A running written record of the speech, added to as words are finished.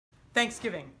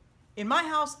Thanksgiving. In my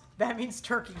house, that means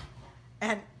turkey.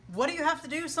 And what do you have to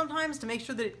do sometimes to make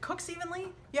sure that it cooks evenly?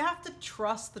 You have to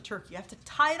truss the turkey. You have to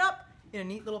tie it up in a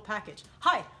neat little package.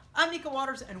 Hi, I'm Nica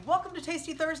Waters, and welcome to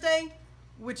Tasty Thursday,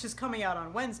 which is coming out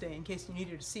on Wednesday in case you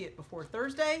needed to see it before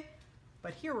Thursday.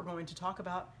 But here we're going to talk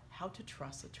about how to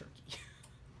truss a turkey.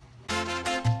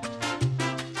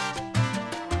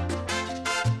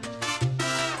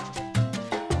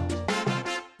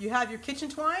 You have your kitchen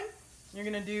twine. You're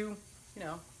gonna do,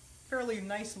 fairly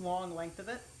nice long length of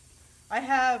it. I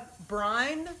have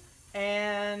brined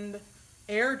and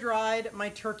air dried my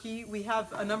turkey. We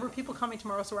have a number of people coming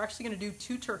tomorrow, so we're actually gonna do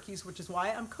 2 turkeys, which is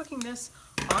why I'm cooking this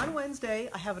on Wednesday.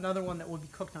 I have another one that will be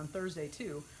cooked on Thursday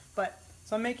too. So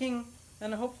I'm making,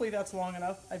 and hopefully that's long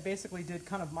enough. I basically did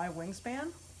kind of my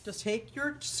wingspan. Just take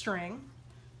your string,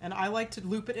 and I like to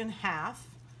loop it in half,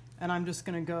 and I'm just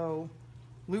gonna go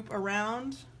loop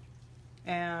around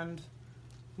and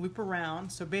loop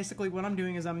around. So basically what I'm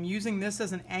doing is I'm using this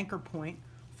as an anchor point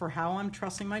for how I'm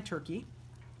trussing my turkey.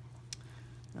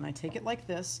 And I take it like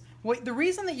this. The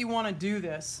reason that you want to do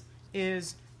this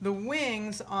is the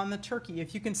wings on the turkey,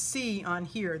 if you can see on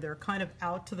here, they're kind of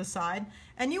out to the side,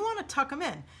 and you want to tuck them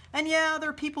in. And yeah, there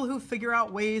are people who figure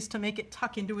out ways to make it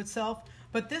tuck into itself,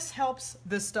 but this helps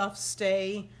this stuff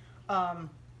stay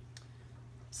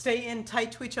in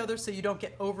tight to each other so you don't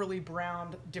get overly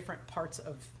browned different parts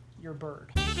of your bird.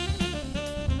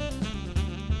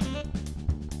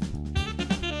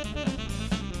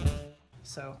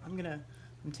 So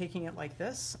I'm taking it like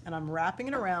this, and I'm wrapping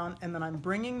it around, and then I'm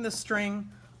bringing the string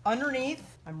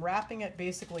underneath. I'm wrapping it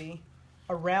basically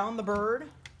around the bird,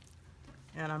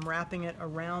 and I'm wrapping it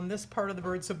around this part of the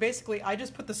bird. So basically I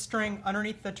just put the string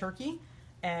underneath the turkey,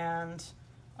 and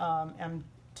I'm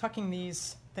tucking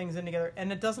these things in together,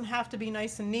 and it doesn't have to be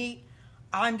nice and neat.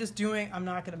 I'm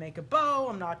not going to make a bow,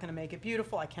 I'm not going to make it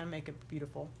beautiful. I can make it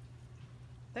beautiful.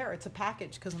 There, it's a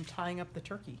package because I'm tying up the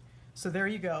turkey. So there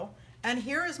you go. And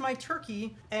here is my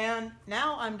turkey, and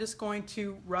now I'm just going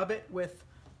to rub it with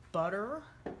butter,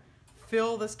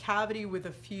 fill this cavity with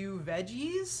a few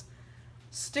veggies,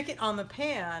 stick it on the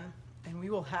pan, and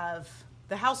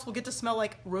the house will get to smell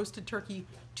like roasted turkey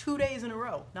 2 days in a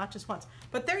row, not just once.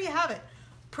 But there you have it.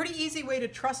 Pretty easy way to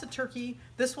truss a turkey.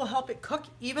 This will help it cook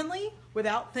evenly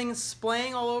without things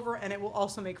splaying all over, and it will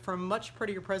also make for a much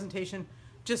prettier presentation.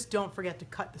 Just don't forget to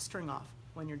cut the string off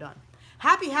when you're done.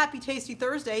 Happy Tasty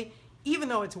Thursday, even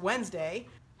though it's Wednesday.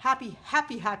 Happy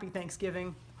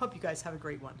Thanksgiving. Hope you guys have a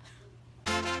great one.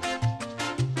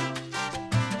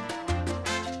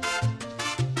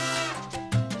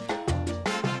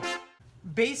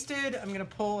 Basted, I'm gonna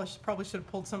pull, I probably should have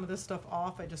pulled some of this stuff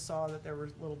off. I just saw that there were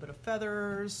a little bit of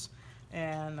feathers,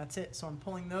 and that's it. So I'm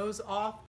pulling those off.